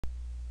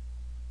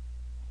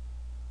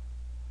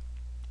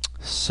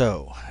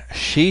So,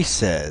 she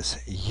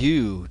says,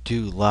 you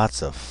do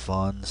lots of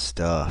fun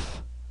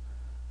stuff.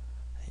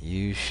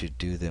 You should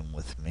do them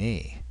with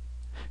me.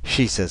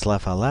 She says,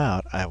 laugh out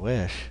loud, I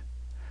wish.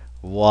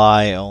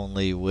 Why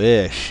only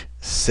wish?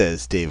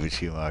 Says David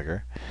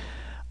Schumacher.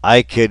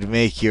 I could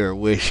make your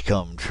wish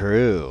come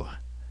true.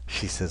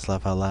 She says,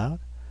 laugh out loud.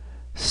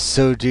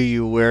 So do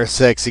you wear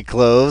sexy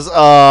clothes?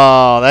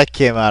 Oh, that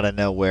came out of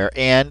nowhere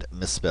and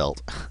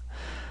misspelled.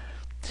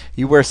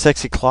 You wear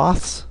sexy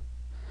cloths?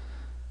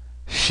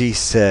 She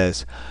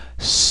says,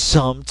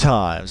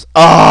 sometimes.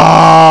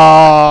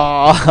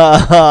 Oh,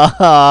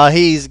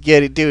 he's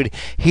getting, dude,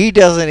 he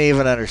doesn't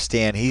even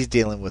understand. He's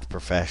dealing with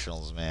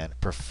professionals, man.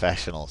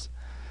 Professionals.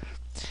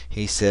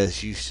 He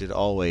says you should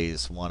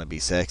always want to be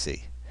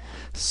sexy.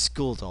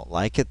 School don't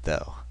like it,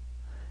 though.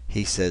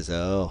 He says,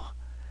 oh,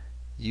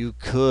 you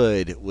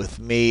could with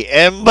me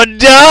and my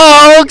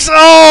dogs.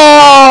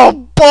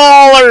 Oh,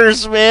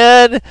 ballers,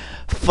 man.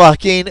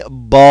 Fucking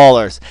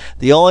ballers.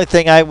 The only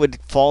thing I would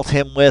fault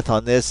him with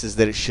on this is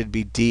that it should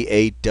be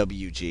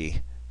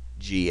DAWGGS.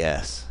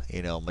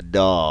 You know, my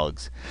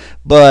dogs.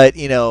 But,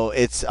 you know,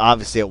 it's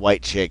obviously a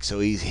white chick, so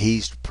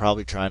he's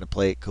probably trying to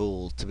play it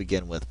cool to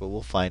begin with, but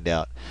we'll find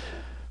out.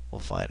 We'll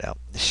find out.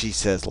 She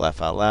says,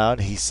 laugh out loud.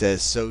 He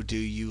says, so do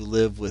you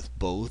live with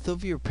both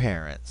of your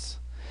parents?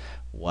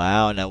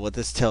 Wow. Now, what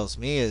this tells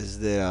me is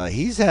that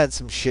he's had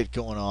some shit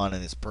going on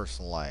in his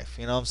personal life.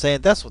 You know what I'm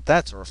saying? That's what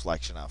that's a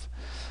reflection of.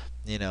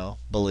 You know,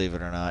 believe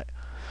it or not.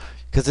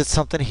 Because it's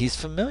something he's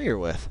familiar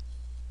with.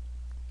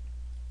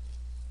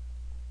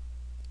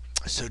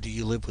 So, do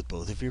you live with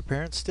both of your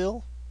parents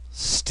still?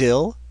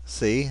 Still?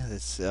 See?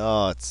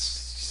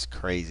 It's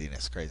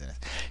craziness, craziness.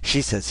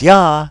 She says,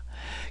 yeah,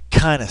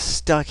 kind of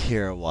stuck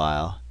here a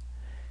while.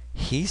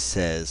 He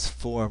says,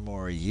 4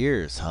 more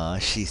years, huh?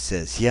 She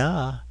says,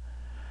 yeah.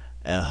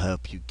 I'll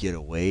help you get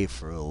away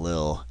for a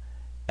little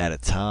at a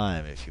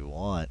time if you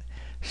want.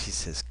 She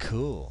says,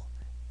 cool.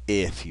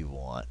 If you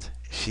want.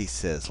 She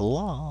says,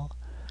 lol.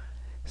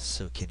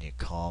 So can you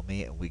call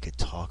me and we could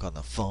talk on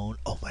the phone?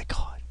 Oh my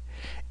god.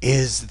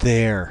 Is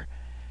there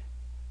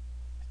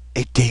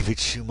a David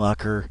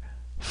Schumacher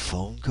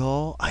phone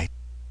call? I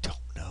don't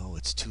know.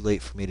 It's too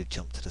late for me to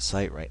jump to the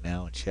site right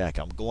now and check.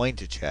 I'm going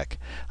to check.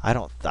 I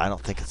don't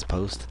think it's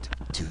posted.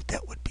 Dude,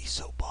 that would be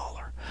so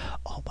baller.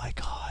 Oh my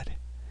god.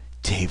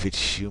 David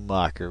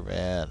Schumacher,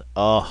 man.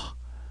 Oh.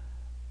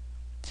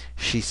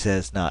 She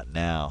says not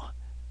now.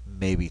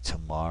 Maybe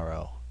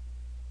tomorrow.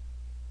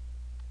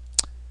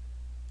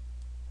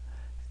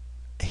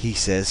 He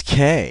says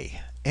K.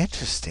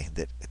 Interesting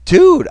that,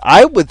 dude,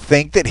 I would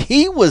think that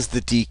he was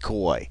the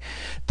decoy.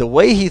 The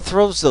way he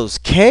throws those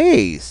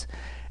K's,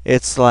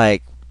 it's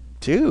like,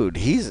 dude,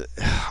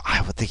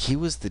 I would think he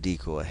was the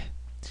decoy.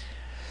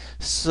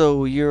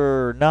 So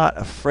you're not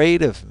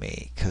afraid of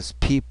me because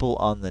people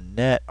on the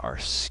net are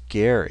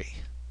scary.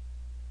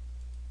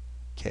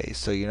 Okay,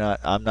 so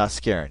I'm not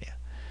scaring you.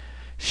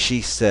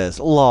 She says,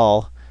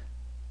 lol,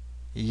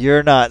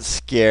 you're not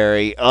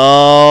scary.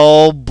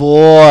 Oh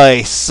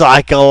boy,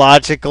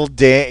 psychological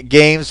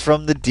games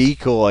from the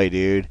decoy,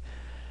 dude.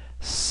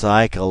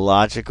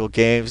 Psychological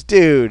games,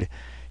 dude.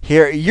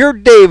 Here, you're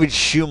David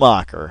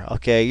Schumacher,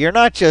 okay? You're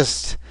not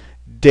just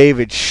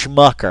David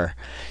Schmucker.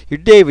 You're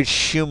David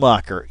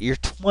Schumacher. You're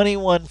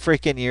 21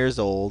 freaking years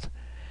old,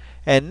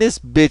 and this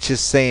bitch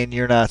is saying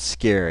you're not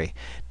scary.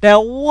 Now,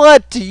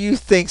 what do you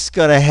think's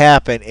gonna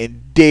happen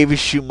in David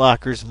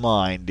Schumacher's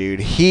mind,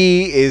 dude?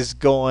 He is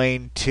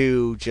going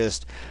to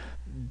just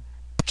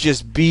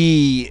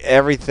be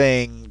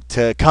everything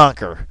to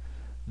conquer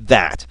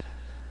that.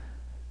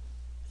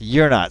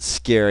 You're not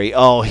scary.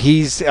 Oh,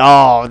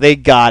 they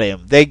got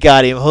him. They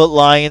got him. Hook,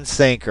 line,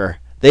 sinker.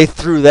 They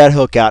threw that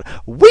hook out.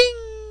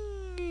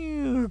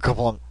 Wing!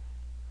 Kaplunk.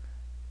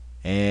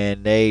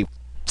 And they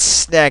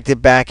snagged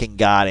it back and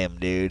got him,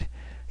 dude.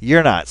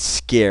 You're not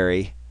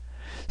scary.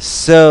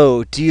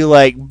 So, do you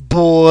like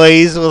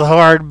boys with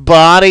hard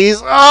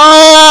bodies?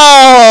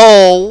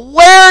 Oh,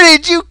 where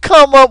did you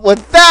come up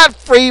with that,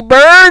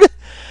 Freebird?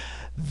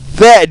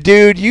 That,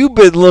 dude, you've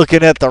been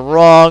looking at the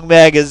wrong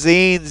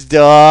magazines,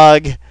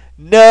 dog.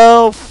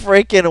 No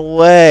freaking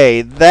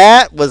way.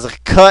 That was a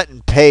cut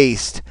and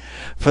paste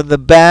from the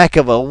back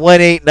of a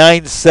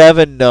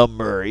 1897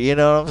 number. You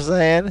know what I'm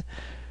saying?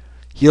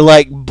 You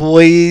like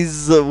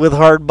boys with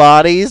hard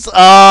bodies?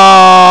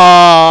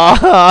 Oh,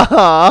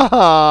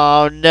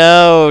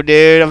 no,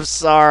 dude. I'm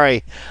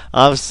sorry.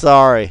 I'm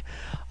sorry.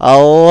 I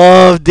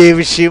love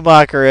David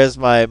Schumacher as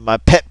my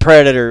pet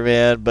predator,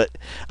 man, but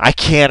I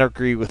can't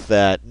agree with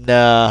that.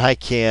 No, I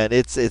can't.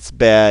 It's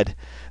bad.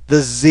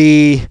 The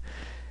Z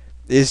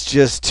is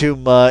just too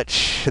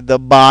much. The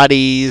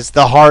bodies,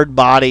 the hard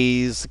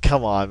bodies.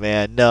 Come on,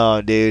 man.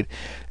 No, dude.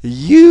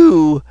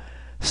 You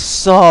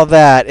saw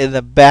that in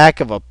the back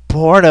of a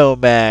porno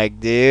mag,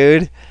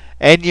 dude,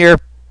 and you're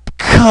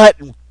cut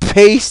and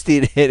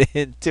pasting it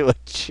into a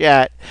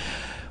chat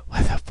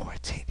with a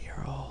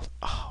 14-year-old.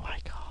 Oh my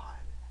god.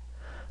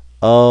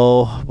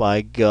 Oh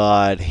my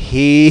God,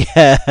 he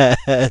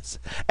has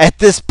at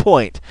this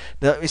point.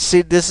 Now you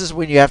see, this is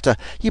when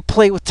you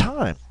play with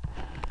time.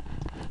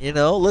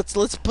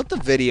 Let's put the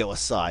video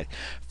aside.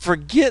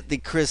 Forget the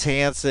Chris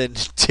Hansen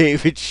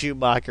David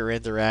Schumacher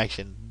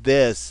interaction.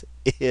 This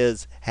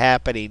is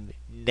happening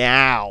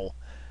now.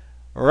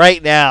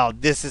 Right now,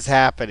 this is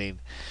happening.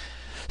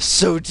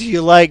 So do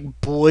you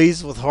like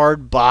boys with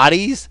hard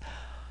bodies?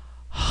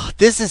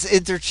 This is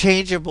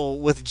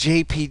interchangeable with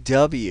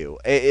JPW.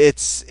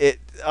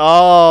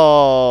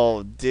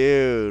 Oh,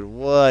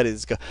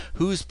 dude,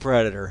 who's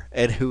predator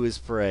and who is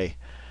prey?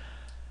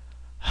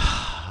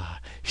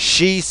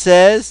 She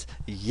says,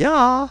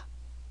 "Yeah,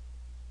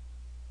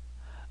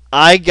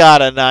 I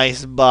got a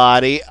nice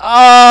body."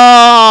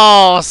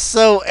 Oh,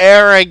 so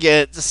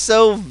arrogant,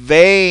 so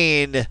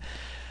vain,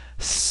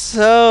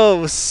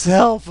 so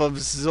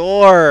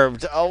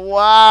self-absorbed. Oh,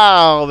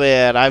 wow,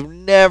 man, I've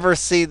never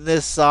seen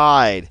this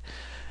side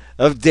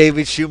of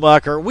David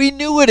Schumacher. We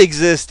knew it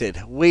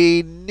existed.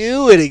 We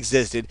knew it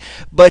existed,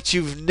 but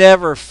you've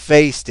never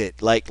faced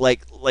it. Like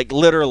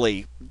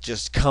literally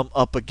just come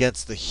up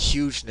against the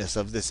hugeness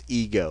of this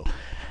ego.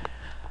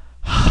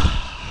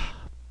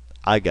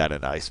 I got a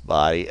nice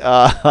body.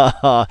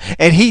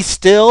 And he's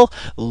still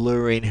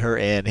luring her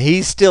in.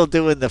 He's still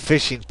doing the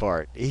fishing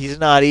part. He's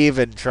not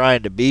even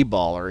trying to be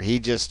baller.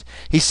 He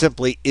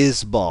simply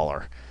is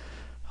baller.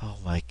 Oh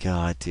my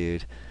God,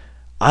 dude.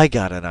 I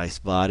got a nice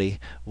body.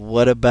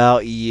 What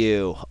about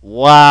you?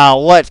 Wow,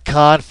 what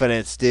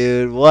confidence,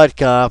 dude. What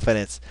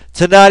confidence.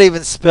 To not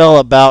even spell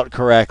about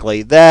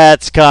correctly.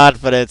 That's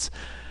confidence.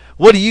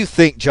 What do you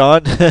think,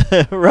 John?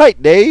 Right,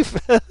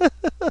 Dave?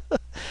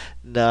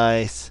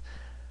 Nice.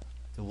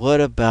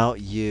 What about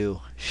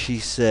you? She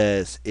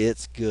says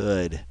it's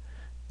good.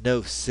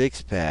 No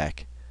six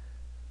pack,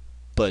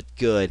 but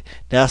good.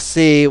 Now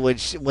see,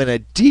 when a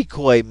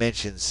decoy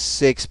mentions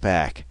six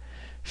pack,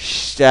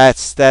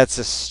 that's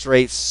a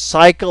straight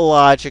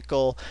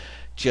psychological,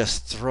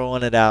 just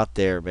throwing it out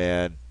there,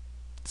 man.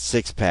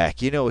 Six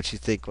pack. You know what you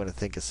think when I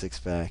think of six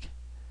pack,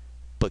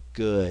 but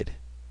good.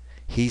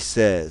 He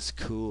says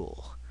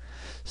cool.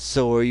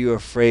 So are you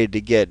afraid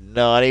to get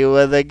naughty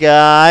with a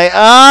guy?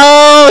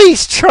 Oh,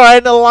 he's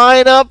trying to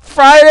line up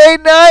Friday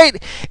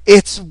night.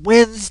 It's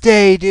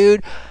Wednesday,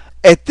 dude.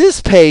 At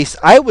this pace,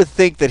 I would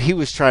think that he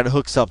was trying to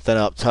hook something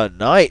up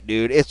tonight,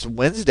 dude. It's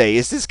Wednesday.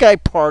 Is this guy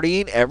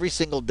partying every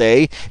single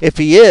day? If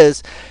he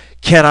is,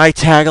 can I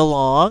tag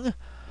along?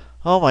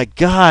 Oh my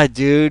God,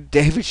 dude.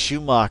 David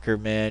Schumacher,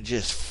 man.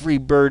 Just free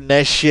birding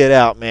that shit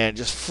out, man.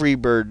 Just free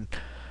birding.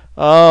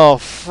 Oh,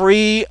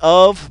 free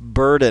of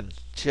burden.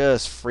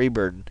 Just free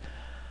burden.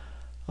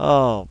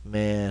 Oh,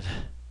 man.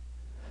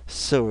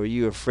 So are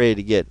you afraid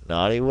to get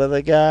naughty with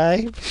a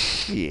guy?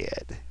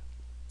 Shit.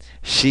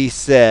 She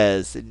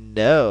says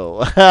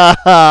no.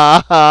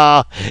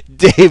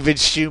 David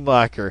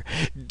Schumacher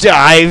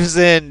dives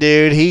in,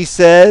 dude. He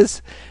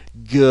says,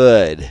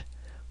 good.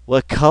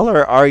 What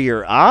color are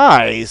your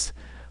eyes?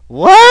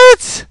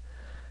 What?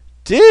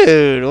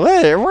 Dude,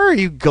 where are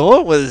you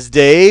going with this,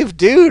 Dave?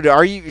 Dude,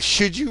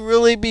 should you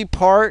really be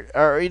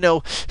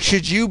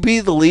should you be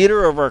the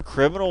leader of our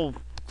criminal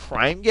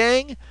crime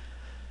gang? You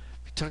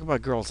talking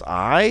about girls'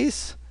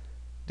 eyes?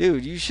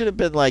 Dude, you should have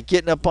been like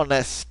getting up on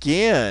that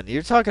skin.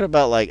 You're talking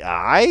about like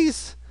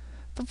eyes?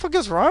 What the fuck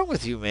is wrong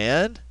with you,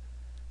 man?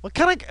 What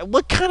kind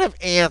of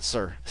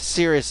answer?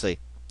 Seriously.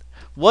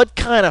 What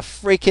kind of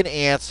freaking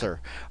answer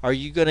are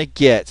you going to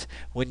get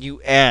when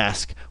you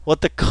ask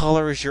what the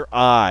color is your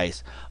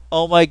eyes?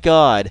 Oh my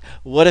God,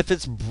 what if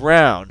it's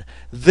brown?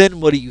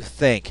 Then what do you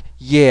think?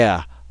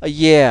 Yeah,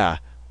 yeah.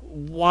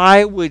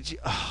 Why would you?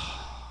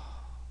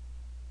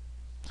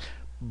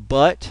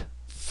 But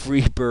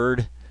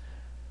Freebird,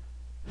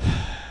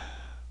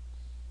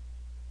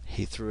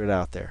 he threw it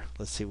out there.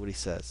 Let's see what he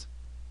says.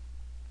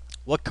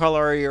 What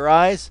color are your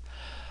eyes?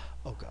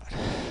 Oh God.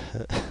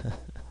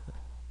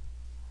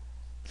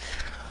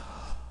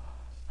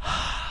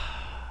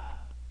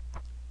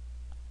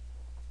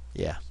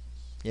 Yeah.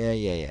 Yeah.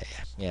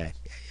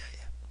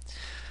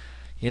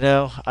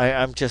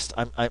 I'm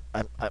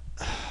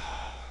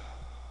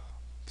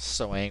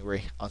so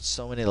angry on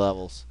so many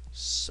levels.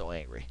 So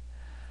angry.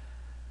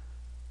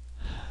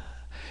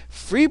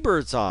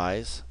 Freebird's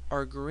eyes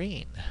are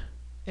green.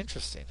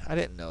 Interesting. I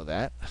didn't know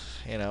that.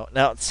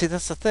 Now see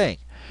that's the thing.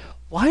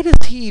 Why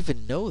does he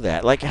even know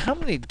that? Like, how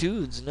many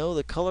dudes know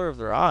the color of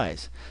their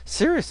eyes?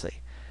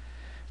 Seriously.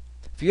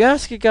 If you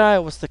ask a guy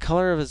what's the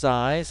color of his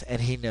eyes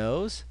and he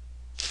knows,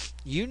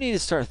 you need to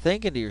start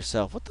thinking to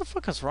yourself, what the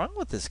fuck is wrong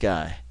with this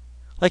guy?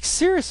 Like,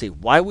 seriously,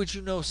 why would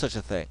you know such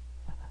a thing?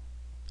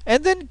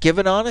 And then give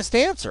an honest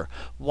answer.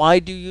 Why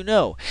do you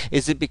know?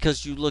 Is it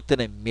because you looked in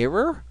a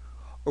mirror?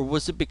 Or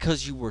was it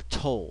because you were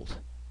told?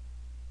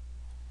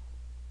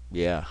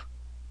 Yeah,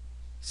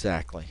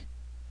 exactly.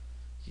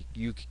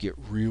 You could get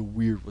real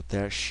weird with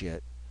that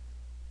shit.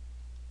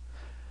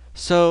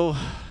 So,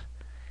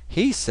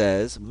 he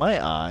says,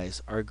 my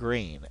eyes are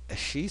green.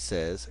 She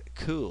says,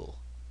 cool.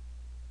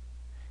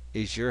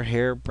 Is your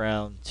hair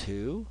brown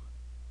too?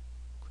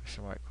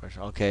 Question mark,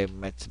 question. Okay,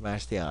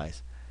 match the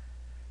eyes.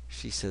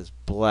 She says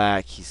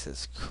black. He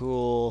says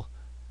cool.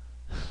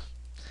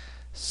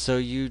 So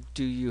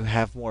you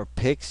have more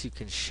pics you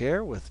can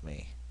share with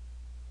me?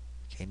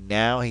 Okay,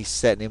 now he's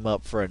setting him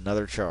up for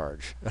another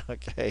charge.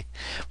 Okay,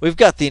 we've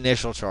got the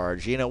initial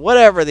charge.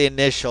 Whatever the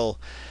initial,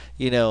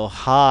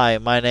 hi,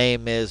 my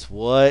name is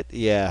what?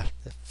 Yeah,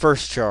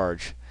 first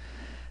charge.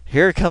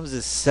 Here comes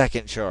his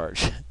second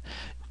charge.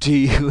 Do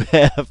you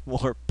have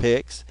more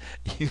pics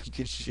you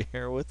can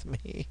share with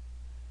me?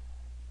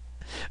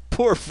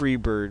 Poor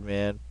Freebird,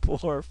 man.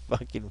 Poor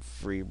fucking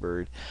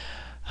Freebird.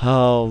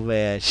 Oh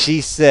man,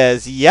 she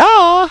says,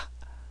 "Yeah,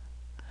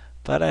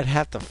 but I'd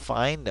have to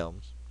find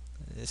them."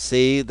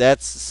 See,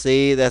 that's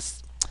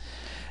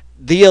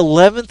the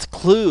 11th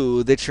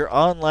clue that your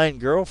online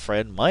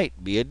girlfriend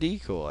might be a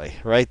decoy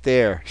right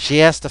there. She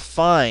has to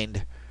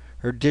find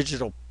her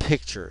digital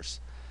pictures.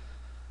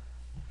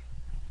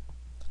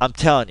 I'm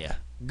telling you,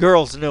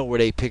 girls know where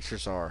they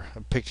pictures are.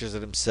 Pictures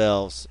of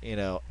themselves,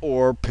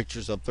 or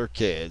pictures of their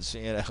kids.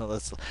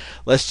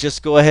 Let's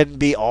just go ahead and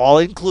be all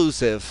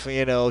inclusive,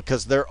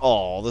 because they're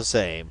all the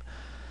same.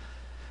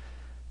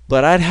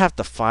 But I'd have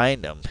to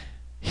find them.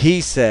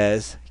 He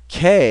says,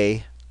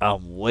 "Kay,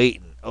 I'm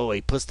waiting." Oh,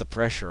 he puts the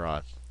pressure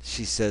on.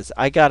 She says,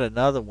 "I got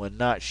another one.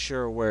 Not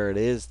sure where it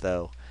is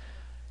though."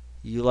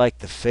 You like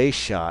the face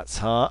shots,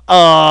 huh?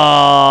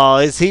 Oh,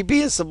 is he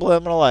being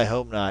subliminal? I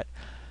hope not.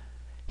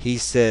 He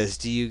says,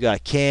 "Do you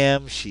got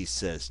cam?" She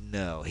says,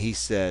 "No." He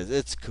says,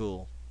 "It's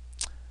cool.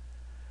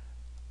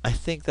 I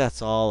think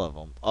that's all of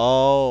them."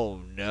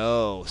 Oh,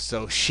 no.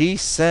 So she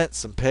sent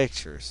some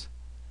pictures.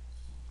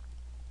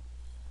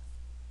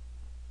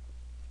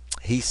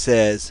 He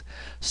says,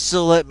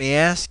 "So let me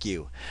ask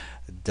you,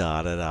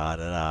 da da da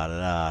da da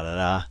da da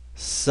da,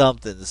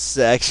 something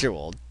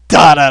sexual.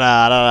 Da da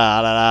da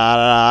da da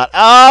da da."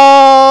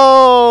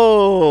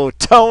 Oh,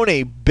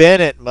 Tony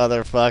Bennett,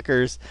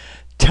 motherfuckers.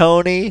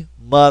 Tony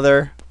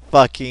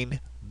motherfucking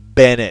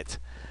Bennett.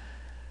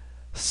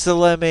 So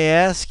let me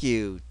ask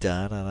you,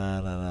 da da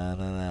da da da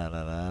da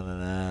da da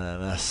da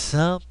da,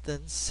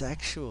 something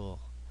sexual.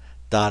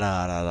 Da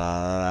da da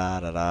da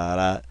da da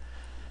da.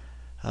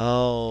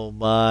 Oh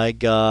my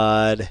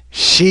God.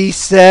 She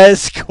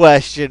says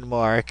question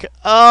mark.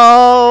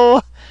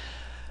 Oh,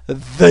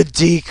 the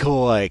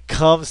decoy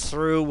comes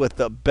through with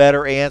a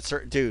better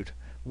answer, dude.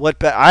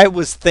 I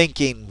was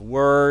thinking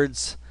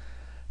words.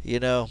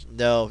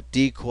 No,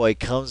 decoy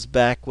comes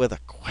back with a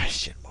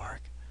question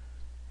mark.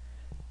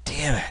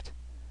 Damn it.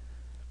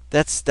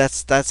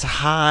 That's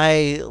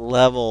high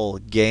level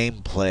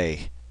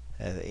gameplay.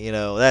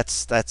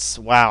 That's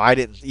wow. I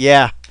didn't.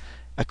 Yeah,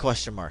 a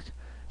question mark.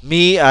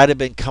 Me, I'd have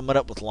been coming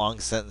up with long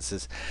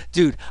sentences.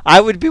 Dude,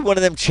 I would be one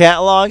of them chat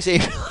logs.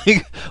 And you're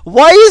like,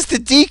 why is the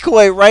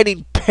decoy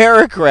writing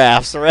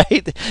paragraphs,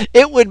 right?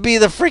 It would be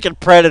the freaking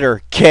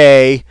predator.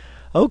 K.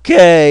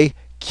 Okay.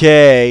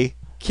 K.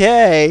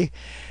 K.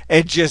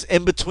 And just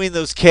in between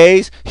those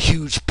K's,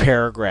 huge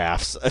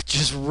paragraphs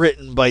just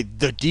written by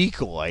the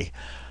decoy.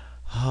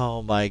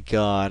 Oh my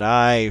God,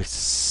 I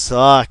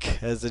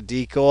suck as a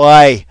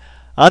decoy.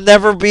 I'll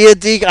never be a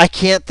decoy. I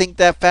can't think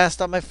that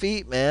fast on my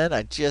feet, man.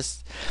 And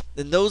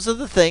those are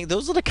the things.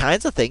 Those are the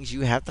kinds of things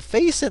you have to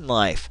face in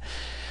life.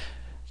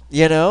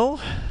 You know,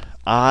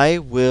 I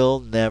will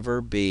never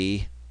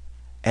be,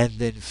 and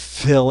then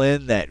fill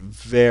in that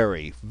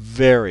very,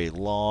 very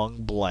long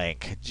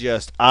blank.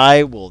 Just,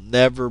 I will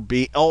never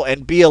be. Oh,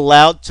 and be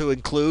allowed to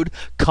include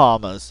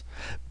commas.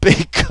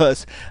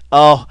 Because,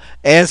 oh,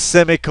 and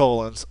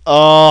semicolons.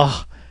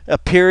 Oh, a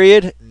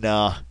period?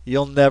 Nah,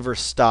 you'll never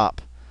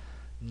stop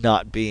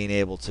not being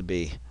able to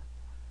be.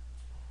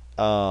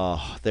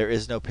 Oh, there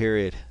is no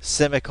period.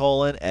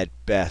 Semicolon at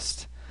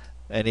best.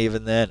 And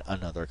even then,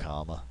 another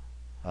comma.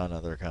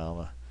 Another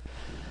comma.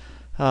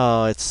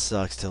 Oh, it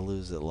sucks to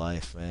lose at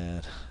life,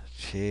 man.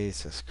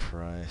 Jesus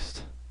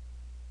Christ.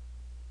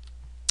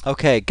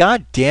 Okay,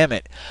 god damn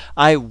it.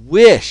 I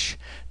wish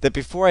that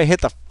before I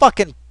hit the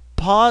fucking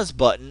pause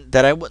button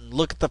that I wouldn't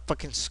look at the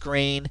fucking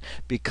screen,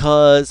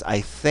 because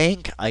I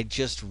think I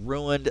just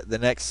ruined the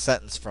next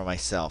sentence for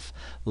myself.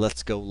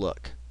 Let's go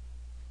look.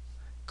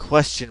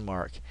 Question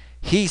mark.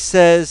 He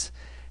says,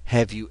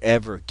 "Have you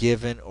ever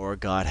given or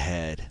got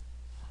head?"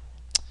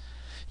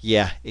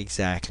 Yeah,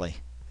 exactly.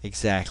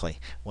 Exactly.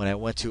 When I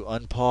went to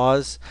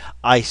unpause,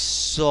 I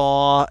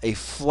saw a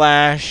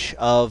flash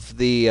of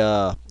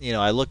I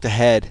looked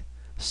ahead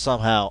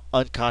somehow,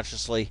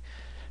 unconsciously.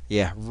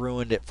 Yeah,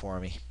 ruined it for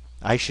me.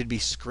 I should be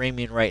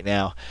screaming right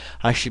now.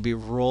 I should be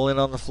rolling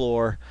on the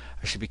floor.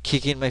 I should be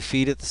kicking my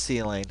feet at the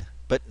ceiling.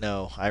 But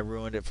no, I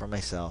ruined it for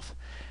myself.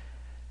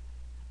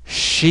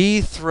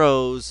 She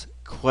throws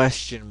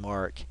question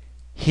mark.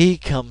 He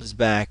comes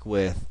back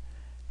with,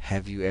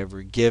 "Have you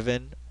ever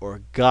given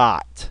or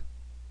got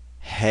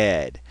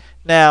head?"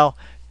 Now,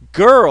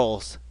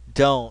 girls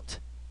don't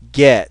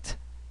get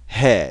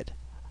head.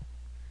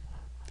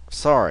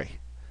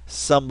 Sorry.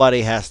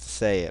 Somebody has to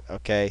say it,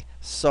 okay?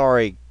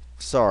 Sorry.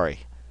 Sorry.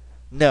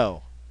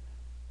 No.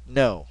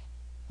 No.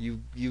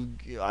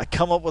 I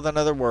come up with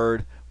another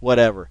word.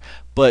 whatever.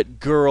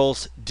 But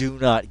girls do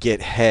not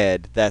get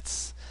head.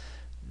 That's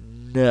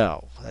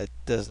no, that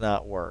does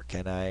not work,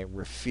 and I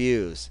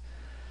refuse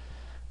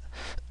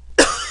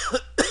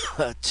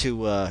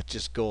to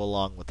just go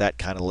along with that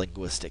kind of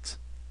linguistics.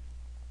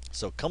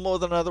 So come up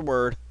with another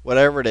word,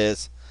 whatever it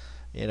is,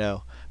 you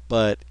know,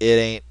 but it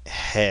ain't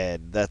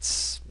head.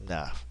 That's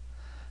nah,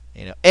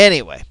 you know.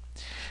 Anyway,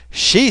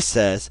 she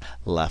says,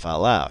 laugh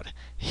out loud.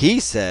 He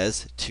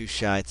says, too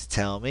shy to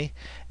tell me.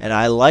 And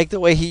I like the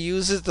way he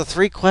uses the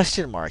three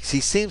question marks. He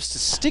seems to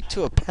stick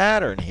to a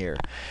pattern here.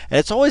 And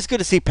it's always good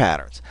to see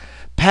patterns.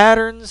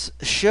 Patterns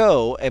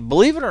show, and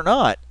believe it or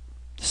not,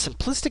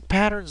 simplistic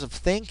patterns of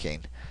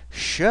thinking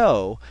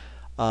show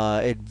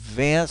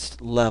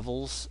advanced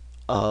levels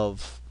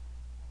of,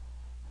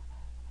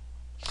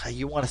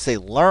 you want to say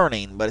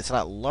learning, but it's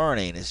not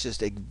learning. It's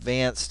just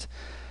advanced.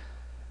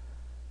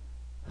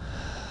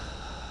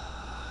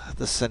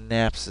 The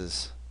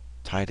synapses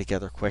tie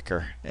together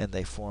quicker and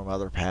they form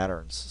other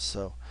patterns.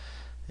 So,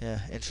 yeah,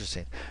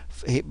 interesting.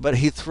 But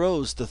he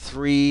throws the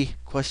three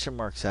question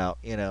marks out,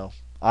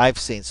 I've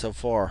seen so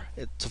far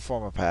to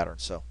form a pattern.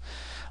 So,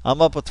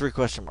 I'm up with three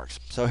question marks.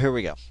 So, here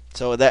we go.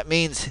 So, that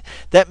means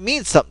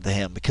something to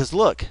him because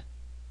look,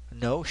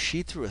 no,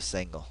 she threw a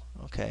single.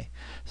 Okay.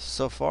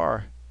 So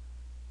far.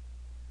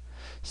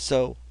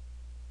 So,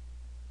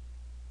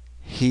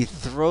 he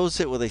throws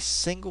it with a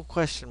single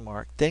question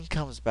mark, then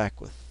comes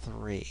back with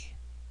three.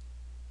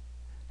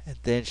 And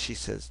then she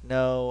says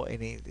no,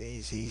 and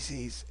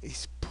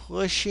he's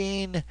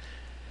pushing.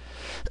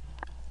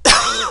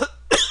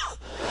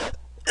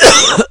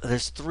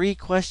 There's three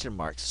question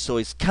marks, so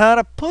he's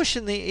kind of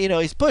pushing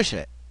he's pushing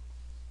it.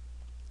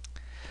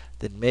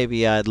 Then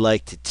maybe I'd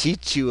like to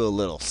teach you a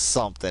little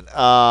something.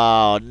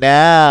 Oh,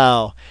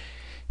 now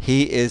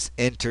he is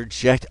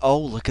interject. Oh,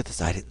 look at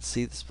this. I didn't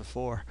see this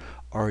before.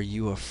 Are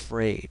you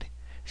afraid?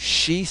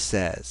 She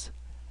says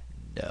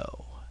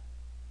no.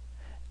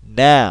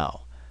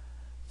 Now,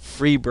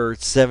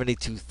 Freebird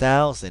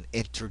 72,000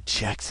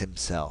 interjects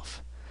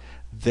himself.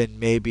 Then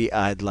maybe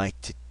I'd like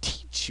to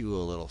teach you a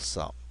little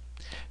something.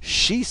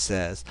 She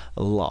says,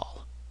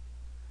 lol.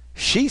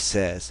 She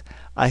says,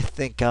 I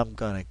think I'm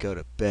going to go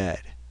to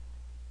bed.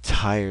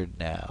 Tired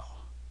now.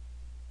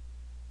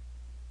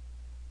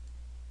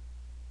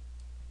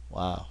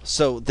 Wow.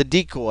 So the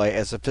decoy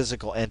as a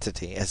physical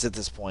entity, as at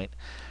this point,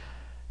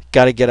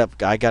 got to get up.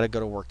 I got to go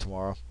to work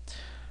tomorrow.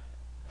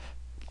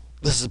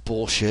 This is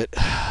bullshit.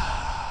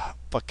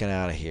 Fucking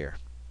out of here.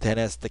 Then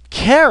as the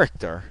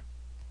character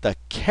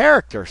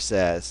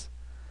says,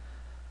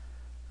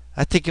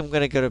 I think I'm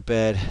going to go to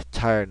bed.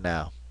 Tired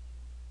now.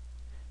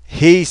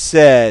 He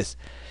says,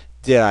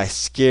 did I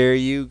scare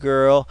you,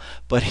 girl?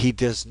 But he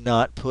does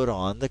not put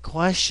on the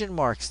question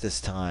marks this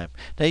time.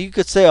 Now you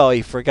could say, oh,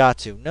 he forgot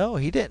to. No,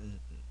 he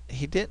didn't.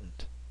 He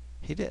didn't.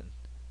 He didn't.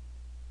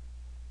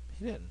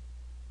 He didn't.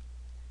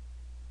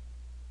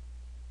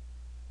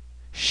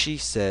 She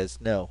says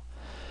no.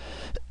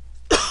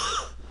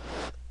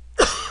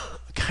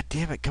 God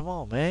damn it, come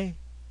on, man.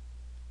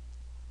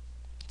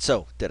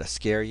 So, did I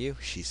scare you?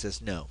 She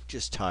says no,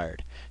 just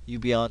tired. You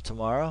be on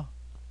tomorrow?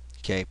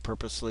 Okay,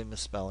 purposely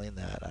misspelling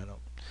that. I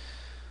don't.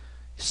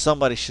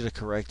 Somebody should have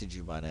corrected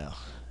you by now.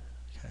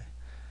 Okay.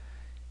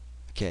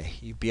 Okay,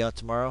 you be on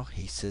tomorrow?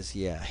 He says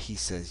yeah. He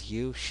says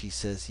you? She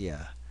says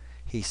yeah.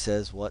 He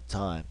says what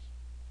time?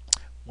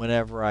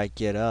 Whenever I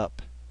get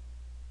up.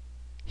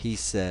 He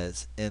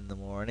says in the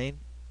morning.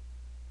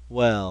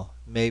 Well,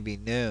 maybe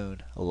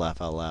noon. I'll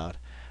laugh out loud.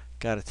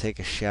 Got to take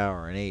a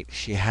shower and eat.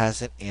 She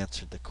hasn't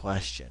answered the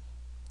question.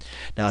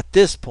 Now, at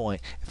this point,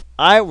 if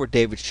I were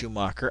David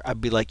Schumacher,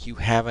 I'd be like, you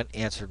haven't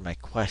answered my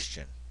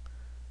question.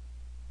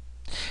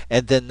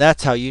 And then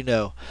that's how you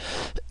know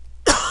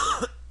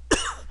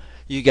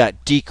you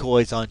got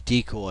decoys on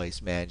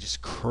decoys, man.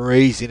 Just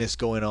craziness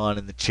going on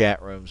in the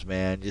chat rooms,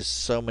 man.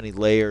 Just so many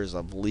layers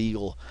of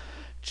legal,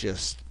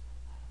 just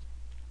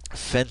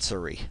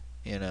fencery,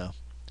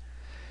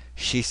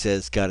 She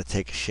says, got to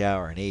take a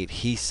shower and eat.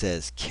 He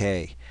says,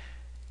 K.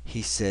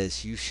 He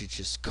says, you should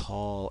just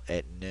call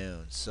at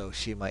noon. So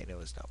she might know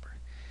his number.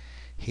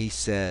 He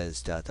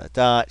says, ...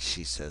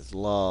 She says,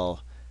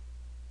 lol.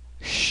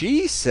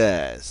 She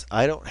says,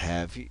 I don't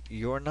have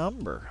your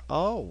number.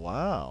 Oh,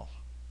 wow.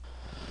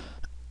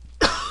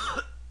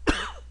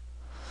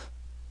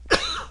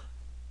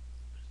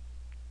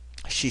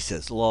 She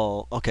says,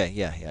 lol. Okay,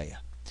 yeah.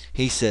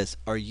 He says,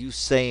 are you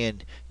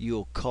saying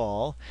you'll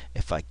call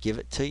if I give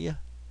it to you?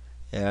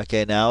 Yeah,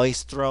 okay, now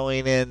he's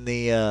throwing in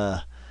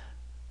the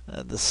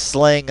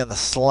sling and the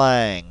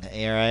slang.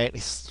 Alright?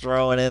 He's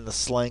throwing in the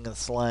sling and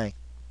slang.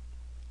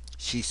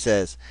 She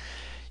says,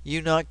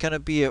 you not going to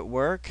be at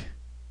work?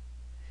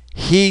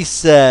 He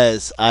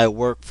says, I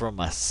work for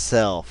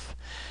myself.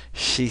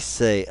 She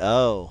say,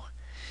 oh.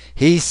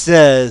 He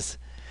says,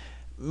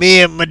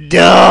 me and my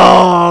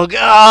dog.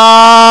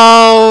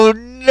 Oh,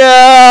 no.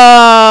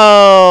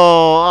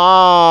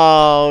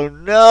 Oh,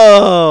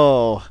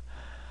 no.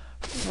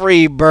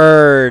 Free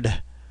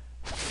bird.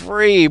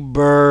 Free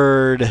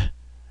bird.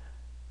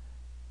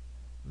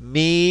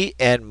 Me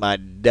and my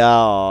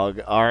dog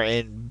are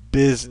in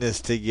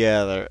business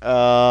together.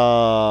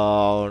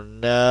 Oh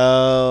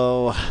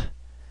no.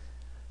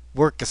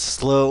 Work is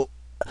slow.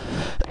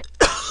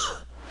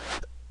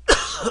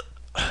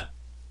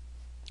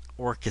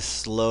 Work is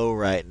slow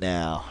right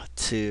now,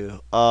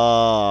 too.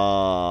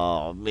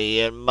 Oh, me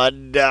and my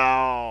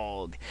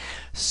dog.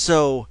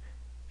 So,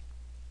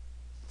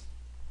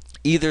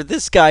 either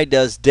this guy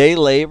does day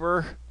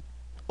labor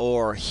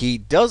or he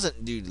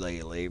doesn't do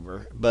day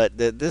labor, but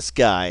this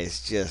guy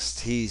is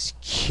he's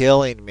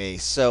killing me.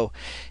 So,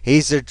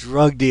 he's a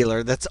drug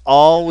dealer. That's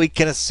all we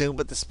can assume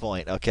at this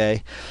point,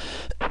 okay?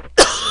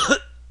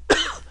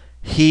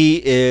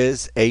 He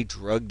is a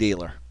drug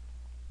dealer.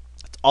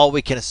 That's all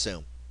we can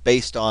assume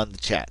based on the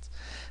chat.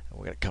 And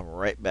we're going to come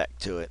right back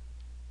to it.